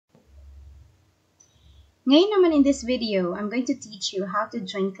Ngayon naman in this video, I'm going to teach you how to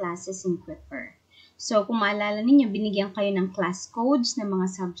join classes in Quipper. So, kung maalala ninyo, binigyan kayo ng class codes ng mga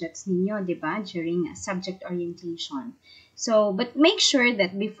subjects ninyo, di ba? During subject orientation. So, but make sure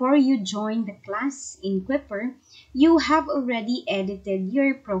that before you join the class in Quipper, you have already edited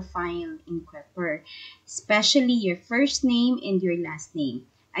your profile in Quipper, especially your first name and your last name.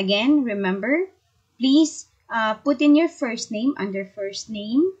 Again, remember, please put in your first name under first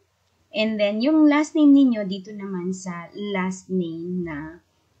name, and then yung last name ninyo dito naman sa last name na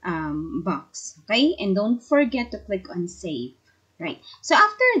box. Okay? And don't forget to click on save. Right? So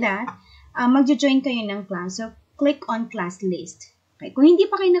after that, magjo-join kayo ng class. So click on class list. Okay? Kung hindi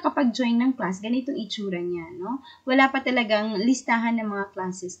pa kayo nakapag-join ng class, ganitong itsura niya, no? Wala pa talagang listahan ng mga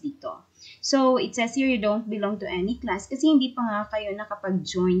classes dito. So it says here you don't belong to any class kasi hindi pa nga kayo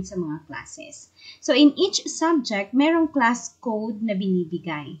nakapag-join sa mga classes. So in each subject, merong class code na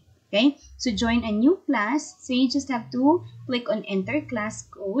binibigay. Okay, so join a new class. So you just have to click on enter class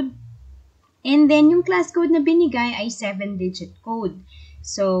code. And then yung class code na binigay ay 7-digit code.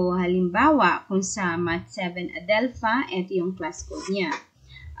 So halimbawa, kung sa Math 7 Adelpha, ito yung class code niya.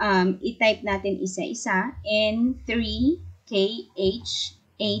 I-type natin isa-isa.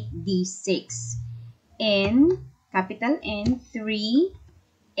 N3KH8D6. N, capital N, 3,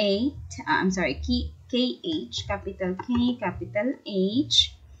 8, KH, capital K, capital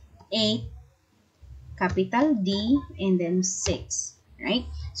H, 8, capital D, and then 6, right?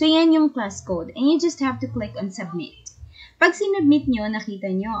 So, yan yung class code. And you just have to click on submit. Pag sinubmit nyo, nakita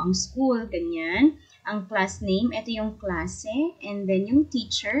nyo ang school, ganyan. Ang class name, ito yung klase, and then yung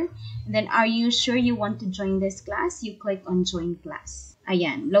teacher. And then, are you sure you want to join this class? You click on join class.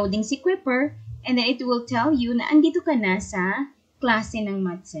 Ayan, loading si Quipper, and then it will tell you na andito ka na sa klase ng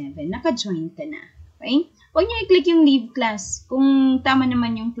Math 7. Naka-join ka na. Okay? Huwag nyo i-click yung leave class kung tama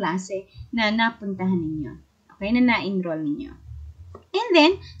naman yung klase na napuntahan ninyo. Okay? Na na-enroll ninyo. And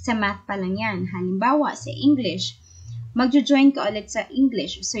then, sa math pa lang yan. Halimbawa, sa English, magjo-join ka ulit sa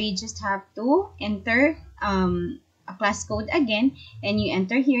English. So, you just have to enter a class code again, and you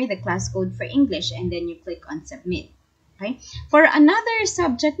enter here the class code for English, and then you click on submit. Okay? For another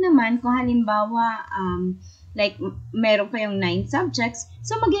subject naman, kung halimbawa, like, meron kayong 9 subjects,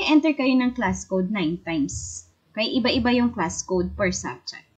 so mag-enter kayo ng class code 9 times. Okay? Iba-iba yung class code per subject.